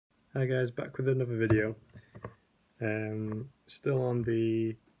Hi guys, back with another video. Still on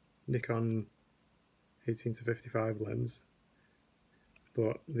the Nikon 18-55 lens,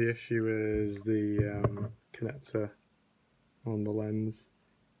 but the issue is the connector on the lens.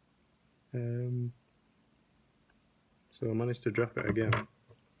 So I managed to drop it again.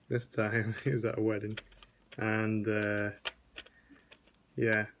 This time it was at a wedding, and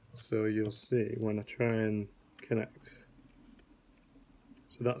yeah, so you'll see when I try and connect.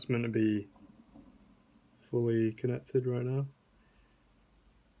 So that's meant to be fully connected right now,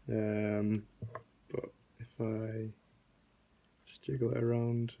 but if I just jiggle it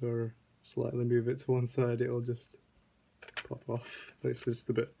around or slightly move it to one side, it'll just pop off. It's just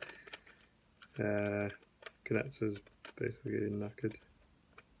a bit connector's basically knackered.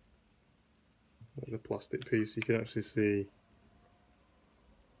 Like the plastic piece, you can actually see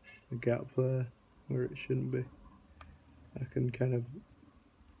the gap there where it shouldn't be. I can kind of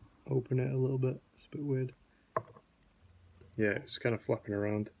open it a little bit, it's a bit weird. Yeah, it's kind of flapping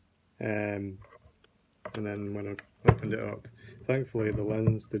around, and then when I opened it up, thankfully the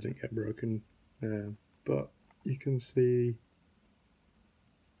lens didn't get broken, but you can see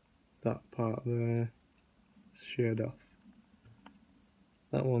that part there, it's sheared off.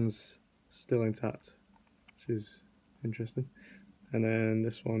 That one's still intact, which is interesting, and then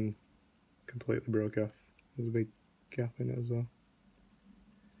this one completely broke off. There's a big gap in it as well.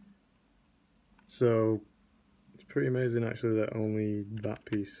 So it's pretty amazing actually that only that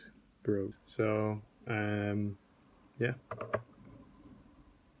piece broke. So yeah,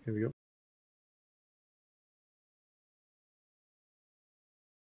 here we go.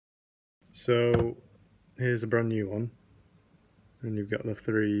 So here's a brand new one, and you've got the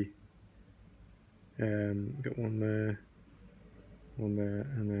three, got one there, and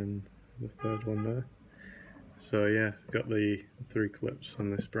then the third one there. So yeah, got the 3 clips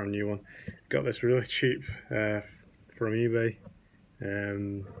on this brand new one. Got this really cheap from eBay. I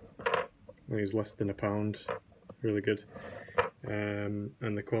think it was less than £1. Really good, and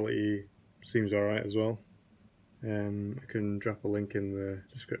the quality seems alright as well. I can drop a link in the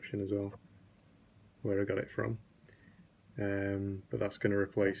description as well where I got it from, but that's going to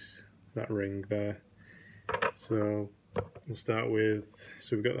replace that ring there. So we'll start with,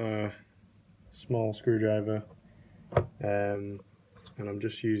 so we've got our small screwdriver, and I'm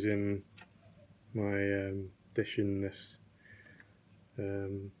just using my dish in this,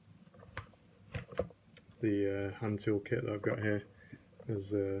 the hand tool kit that I've got here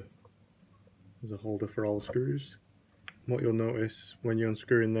as a holder for all the screws. What you'll notice when you're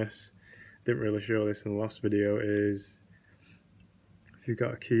unscrewing this, didn't really show this in the last video, is if you've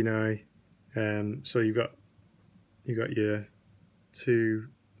got a kenai, so you've got your 2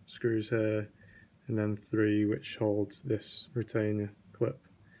 screws here, and then 3 which holds this retainer clip,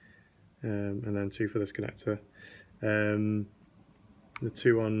 and then 2 for this connector. The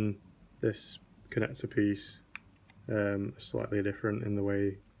 2 on this connector piece are slightly different in the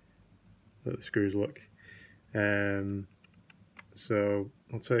way that the screws look. So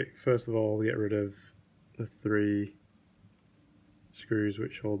I'll first of all get rid of the 3 screws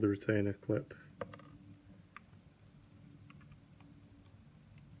which hold the retainer clip.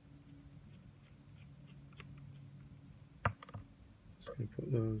 Just going to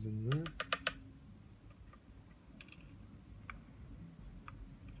put those in there.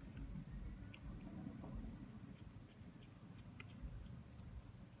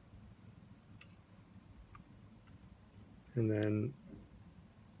 And then,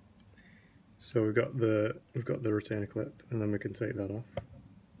 so we've got the retainer clip, and then we can take that off.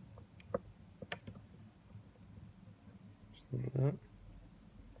 Just like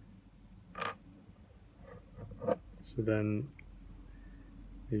that. So then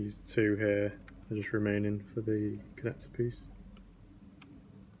these 2 here are just remaining for the connector piece.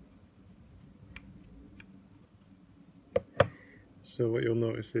 So what you'll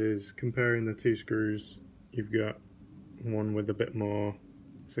notice is, comparing the 2 screws, you've got one with a bit more,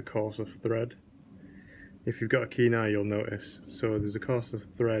 it's a coarser thread. If you've got a kenai, you'll notice, so there's a coarser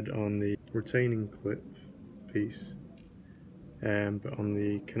thread on the retaining clip piece, but on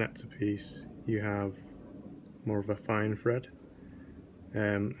the connector piece you have more of a fine thread,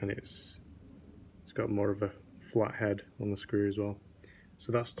 and it's got more of a flat head on the screw as well.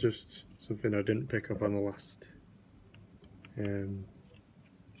 So that's just something I didn't pick up on the last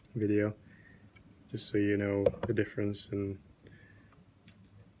video, just so you know the difference. And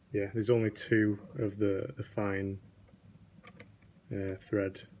yeah, there's only 2 of the fine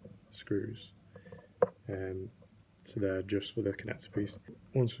thread screws, so they're just for the connector piece.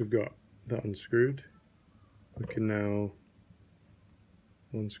 Once we've got that unscrewed, we can now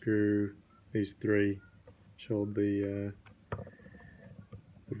one screw, these three showed the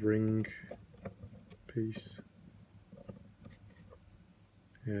ring piece.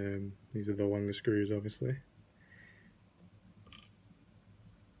 These are the longer screws, obviously.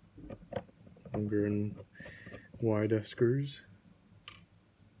 Longer and wider screws.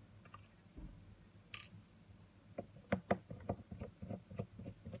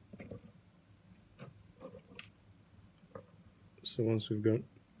 So once we've got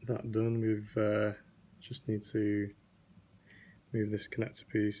that done, we've just need to move this connector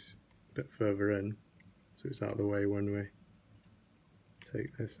piece a bit further in so it's out of the way when we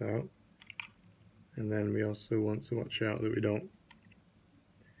take this out. And then we also want to watch out that we don't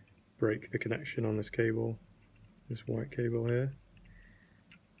break the connection on this cable, this white cable here.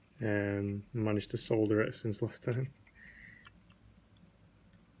 Managed to solder it since last time.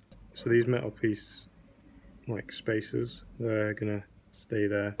 So these metal piece like spacers, they're gonna stay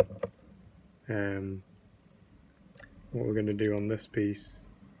there. What we're gonna do on this piece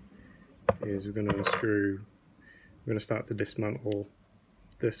is we're gonna start to dismantle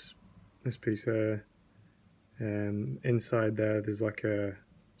this piece here. Inside there's like a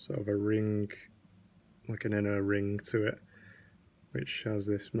sort of a ring, like an inner ring to it, which has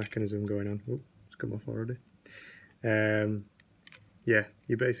this mechanism going on. Oh, it's come off already. Yeah,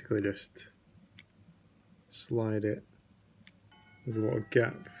 you basically just slide it. There's a little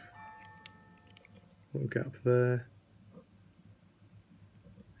gap there,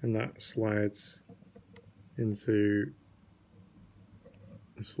 and that slides into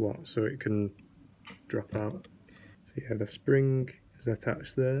the slot so it can drop out. So yeah, the spring is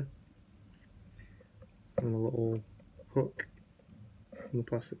attached there, and a little hook on the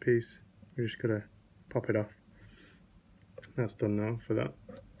plastic piece. We're just gonna pop it off. That's done now for that.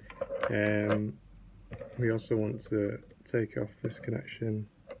 We also want to take off this connection,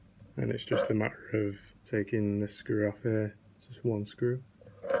 and it's just a matter of taking this screw off here. It's just one screw.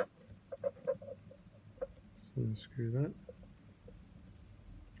 So unscrew that.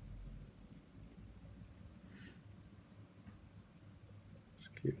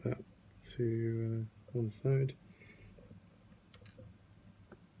 Just keep that to one side,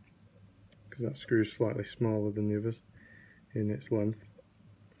 because that screw is slightly smaller than the others in its length.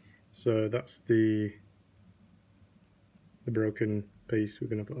 So that's the broken piece. We're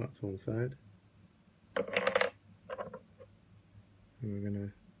going to put that to one side, and we're going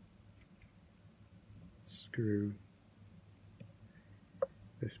to screw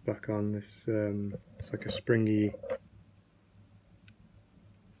this back on. This it's like a springy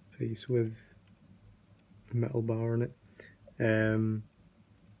piece with a metal bar on it.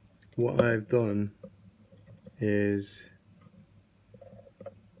 What I've done is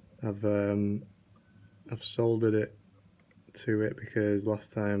I've soldered it to it, because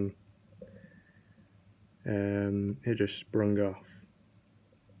last time it just sprung off.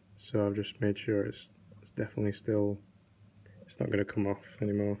 So I've just made sure it's definitely still, it's not going to come off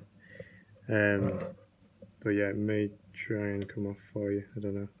anymore. But yeah, it may try and come off for you, I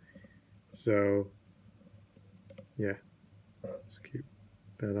don't know. So yeah, just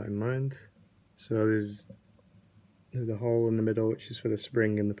bear that in mind. So there's the hole in the middle, which is for the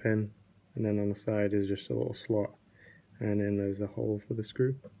spring and the pin, and then on the side is just a little slot, and then there's the hole for the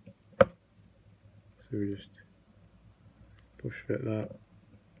screw. So we just push fit that,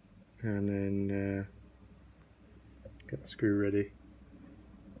 and then get the screw ready.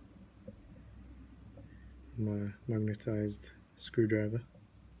 My magnetized screwdriver.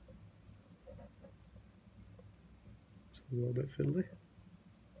 It's a little bit fiddly.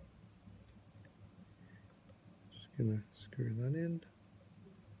 Gonna screw that in.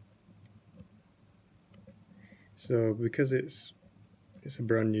 So because it's a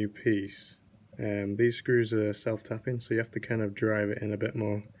brand new piece, these screws are self-tapping, so you have to kind of drive it in a bit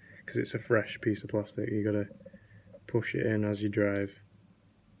more, because it's a fresh piece of plastic. You gotta push it in as you drive,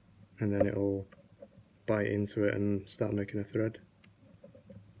 and then it'll bite into it and start making a thread.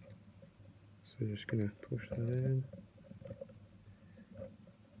 So just gonna push that in,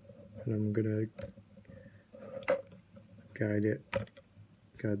 and I'm gonna guide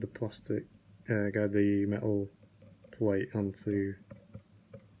the metal plate onto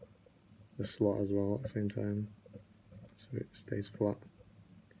the slot as well at the same time, so it stays flat.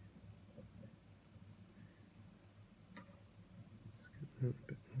 Just get that a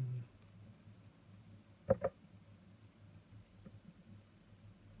bit more.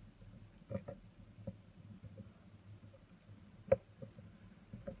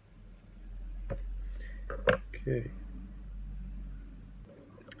 Okay.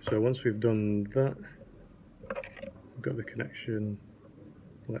 So once we've done that, we've got the connection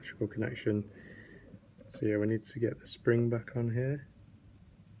electrical connection. So yeah, we need to get the spring back on here.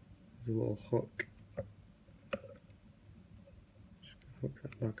 There's a little hook. Just hook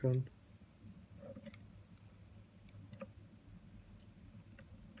that back on.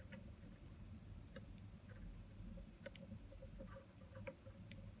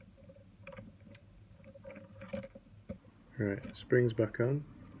 Right, the spring's back on,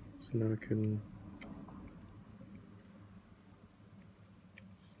 so now I can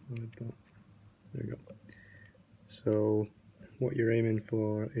slide that. There we go. So what you're aiming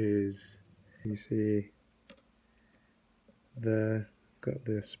for is, you see there, got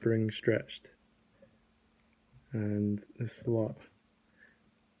the spring stretched, and the slot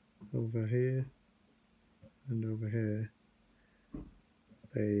over here and over here,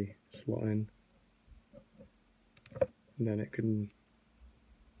 they slot in, and then it can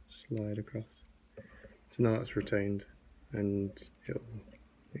slide across. So now it's retained, and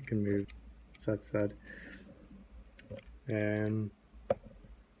it can move side to side.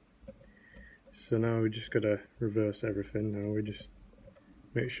 So now we just gotta reverse everything. Now we just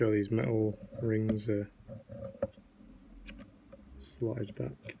make sure these metal rings are slotted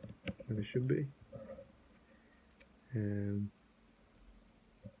back where they should be. And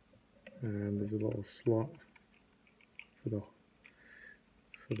there's a little slot for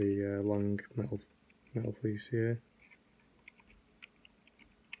the long metal piece here.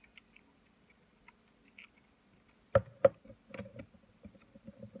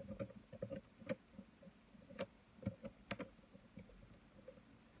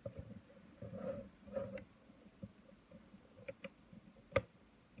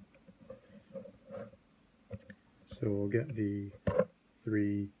 So we'll get the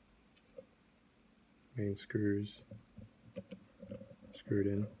 3 main screws screwed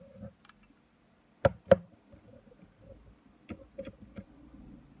in.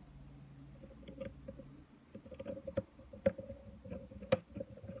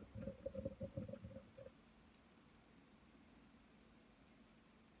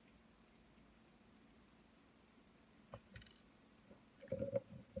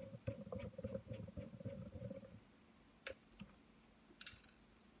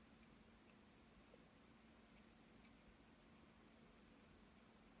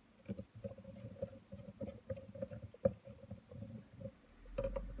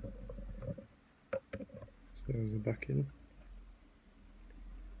 So those are back in.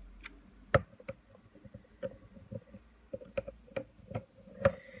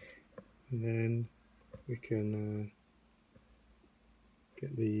 And then we can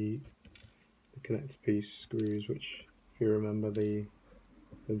get the connector piece screws, which, if you remember, the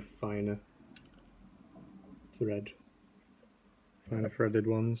finer threaded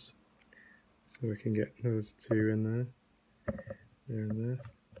ones. So we can get those 2 in there, there and there.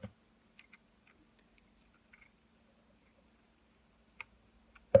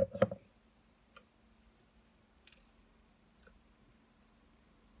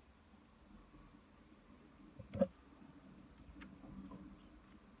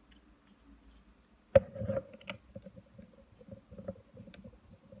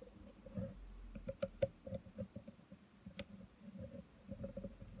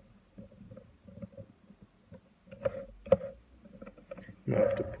 Might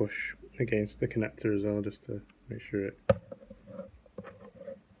have to push against the connector as well, just to make sure it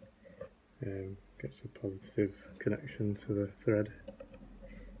gets a positive connection to the thread.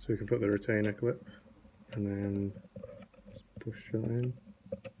 So we can put the retainer clip and then just push that in.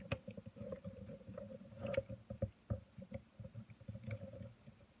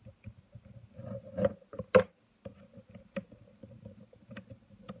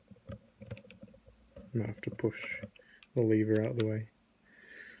 Might have to push the lever out of the way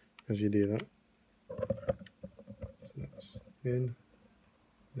as you do that. So that's in.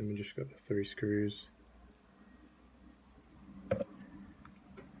 Then we just got the 3 screws.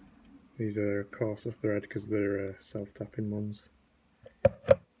 These are coarser thread because they're self-tapping ones. Do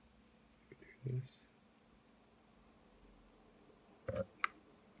this.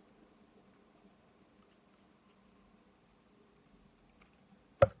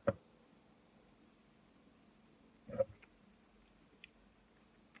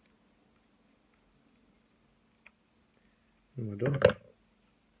 And we're done.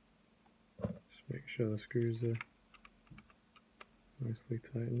 Just make sure the screws are nicely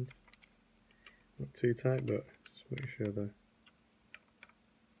tightened. Not too tight, but just make sure they're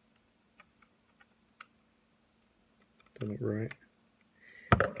done it right.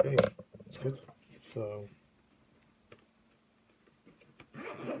 Okay, that's good. So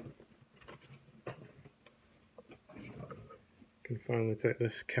you can finally take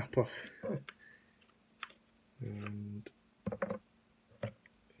this cap off and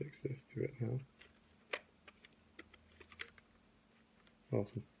fix this to it now.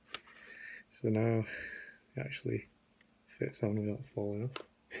 Awesome. So now it actually fits on without falling off,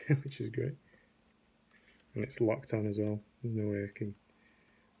 which is great. And it's locked on as well. There's no way I can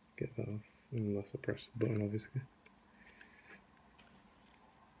get that off unless I press the button, obviously.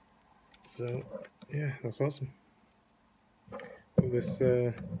 So yeah, that's awesome. Hope this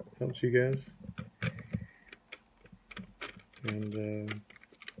helps you guys. And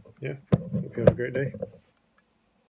yeah, hope you have a great day.